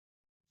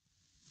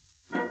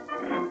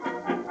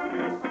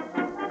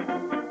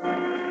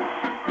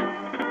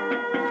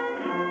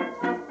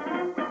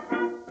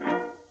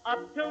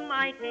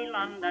mighty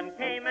London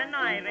came an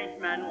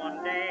Irishman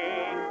one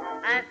day.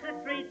 As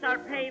the streets are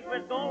paved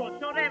with gold,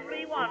 sure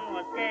everyone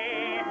was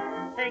gay,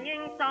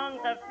 singing songs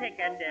of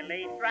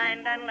Piccadilly,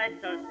 Strand and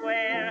Leicester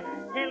Square,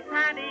 till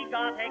Paddy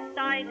got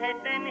excited,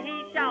 then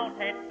he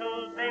shouted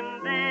to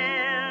them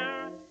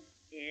there.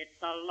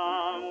 It's a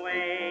long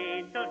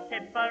way to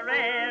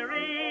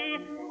Tipperary,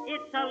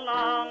 it's a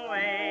long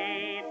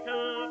way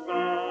to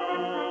go.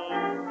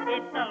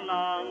 It's a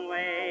long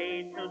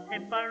way to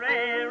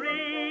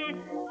Tipperary,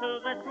 to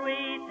the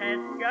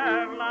sweetest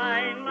girl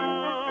I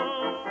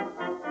know.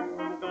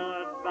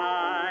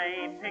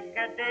 Goodbye,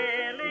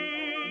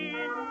 Piccadilly,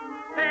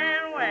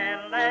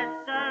 farewell,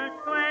 Leicester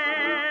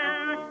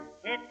Square.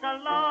 It's a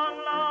long,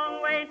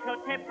 long way to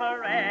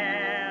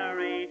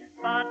Tipperary,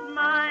 but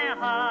my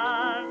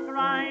heart's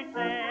right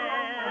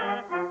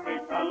there.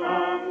 It's a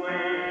long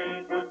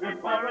way to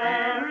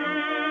Tipperary,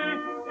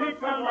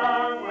 it's a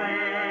long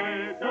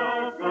way to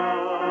go.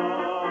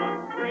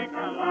 It's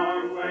a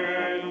long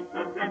way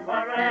to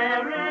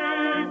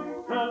Tipperary,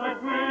 to the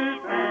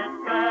sweetest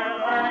girl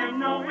I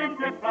know in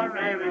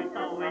Tipperary.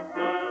 So it's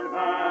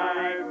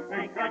goodbye,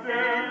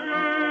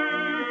 Piccadilly,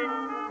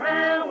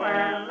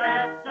 farewell,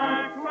 Leicester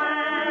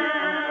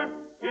Square.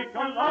 It's a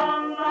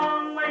long,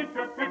 long way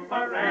to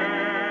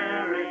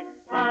Tipperary,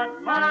 but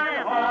my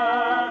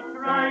heart's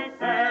right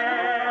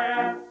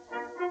there.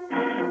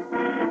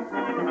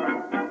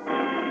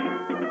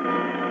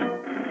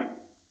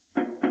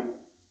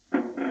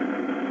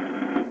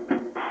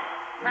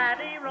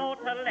 Paddy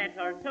wrote a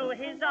letter to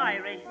his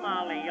Irish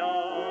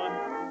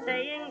Molly-O,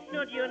 saying,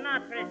 should you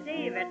not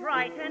receive it,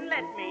 write and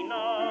let me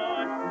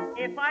know.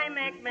 If I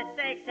make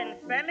mistakes in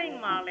spelling,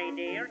 Molly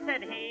dear,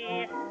 said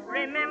he,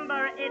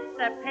 remember it's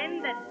the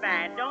pen that's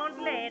bad,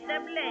 don't lay the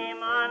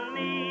blame on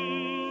me.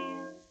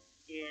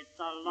 It's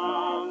a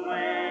long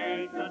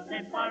way to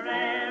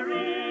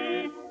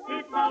Tipperary,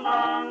 it's a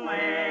long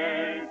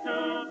way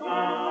to go.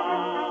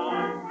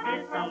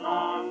 It's a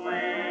long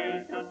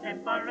way to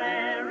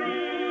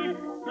Tipperary,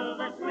 to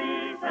the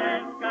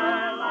sweetest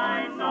girl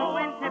I know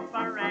in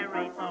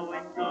Tipperary. So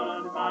it's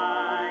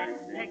goodbye,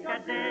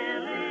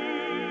 Piccadilly,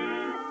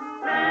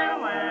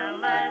 farewell,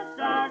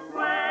 Leicester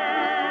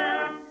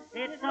Square.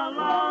 It's a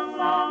long,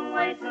 long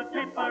way to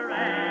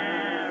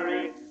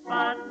Tipperary,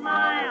 but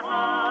my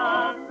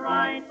heart's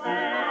right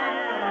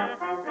there.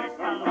 It's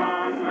a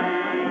long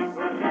way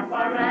to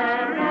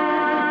Tipperary,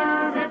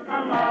 it's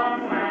a long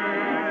way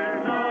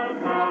to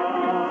go.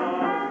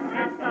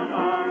 It's a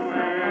long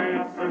way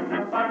to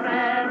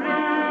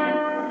Tipperary,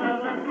 to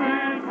the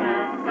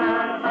sweetest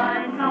girl I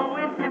know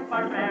in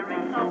Tipperary.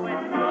 So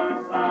it's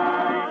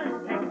goodbye,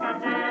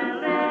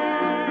 Piccadilly,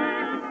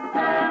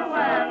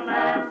 farewell,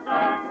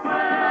 Leicester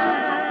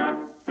Square.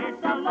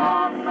 It's a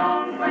long,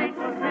 long way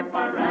to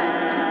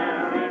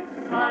Tipperary,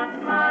 but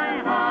my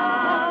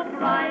heart's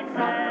right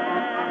there.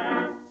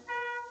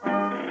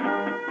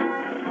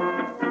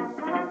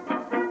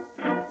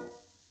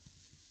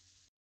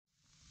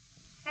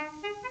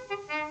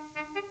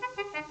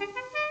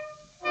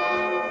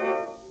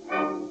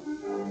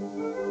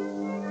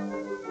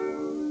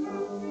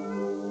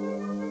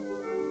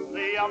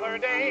 The other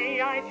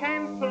day I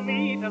chanced to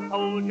meet a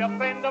soldier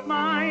friend of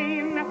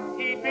mine.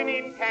 He'd been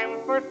in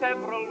camp for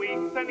several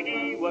weeks and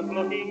he was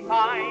looking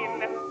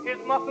fine. His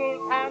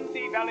muscles had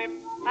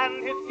developed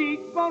and his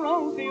cheeks were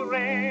rosy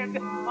red.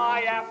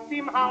 I asked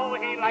him how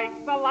he likes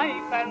the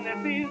life and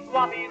this is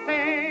what he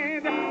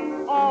said.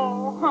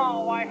 Oh,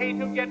 how I hate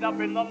to get up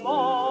in the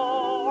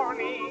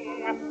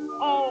morning.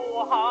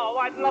 Oh, how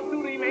I'd love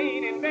to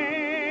remain in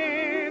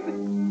bed.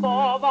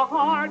 For the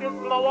hardest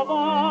blow of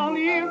all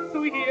is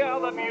to hear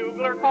the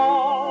bugler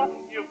call.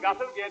 You've got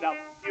to get up,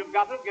 you've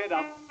got to get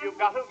up, you've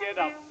got to get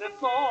up this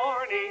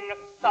morning.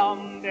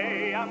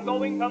 Someday I'm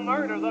going to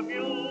murder the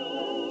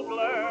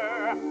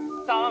bugler.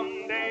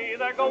 Someday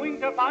they're going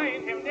to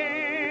find him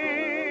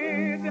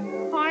dead.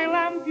 I'll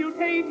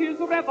amputate his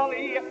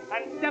reveille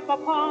and step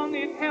upon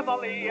it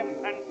heavily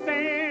and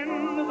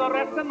spend the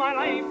rest of my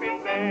life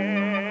in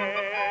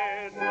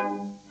bed.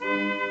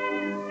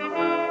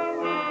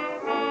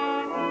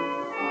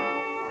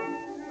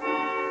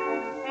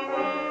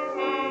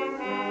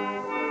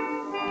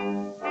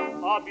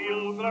 A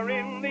bugler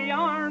in the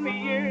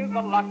army is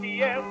the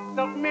luckiest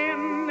of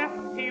men.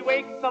 He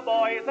wakes the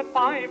boys at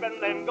 5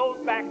 and then goes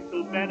back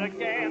to bed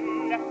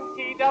again.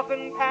 He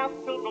doesn't have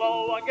to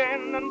glow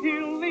again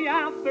until the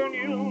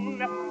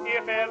afternoon.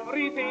 If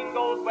everything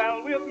goes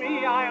well with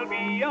me, I'll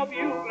be a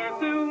bugler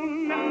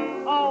soon.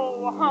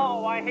 Oh,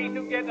 how I hate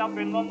to get up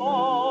in the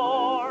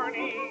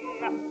morning.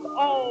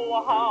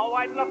 Oh, how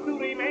I'd love to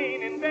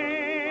remain in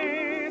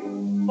bed.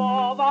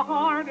 For the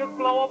hardest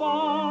blow of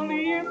all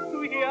is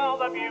to hear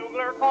the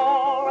bugler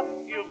call.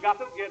 You've got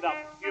to get up,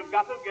 you've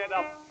got to get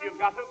up, you've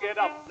got to get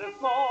up this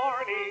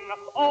morning.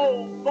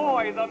 Oh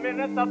boy, the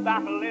minute the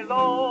battle is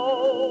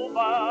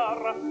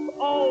over.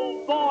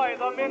 Oh boy,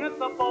 the minute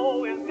the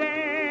foe is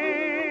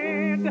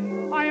dead.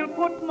 I'll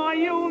put my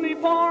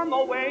uniform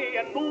away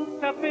and move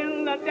to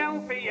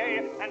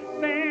Philadelphia and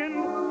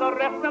spend the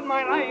rest of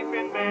my life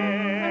in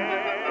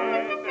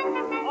bed.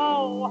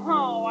 Oh,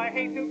 how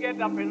hate to get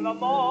up in the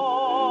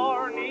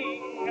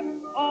morning.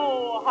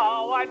 Oh,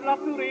 how I'd love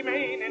to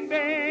remain in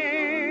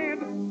bed.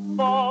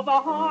 For the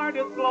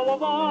hardest blow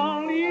of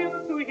all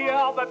is to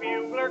hear the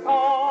bugler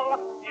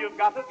call. You've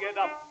got to get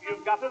up,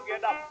 you've got to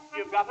get up,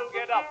 you've got to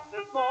get up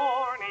this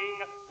morning.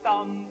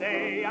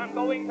 Someday I'm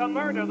going to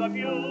murder the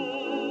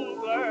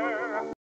bugler.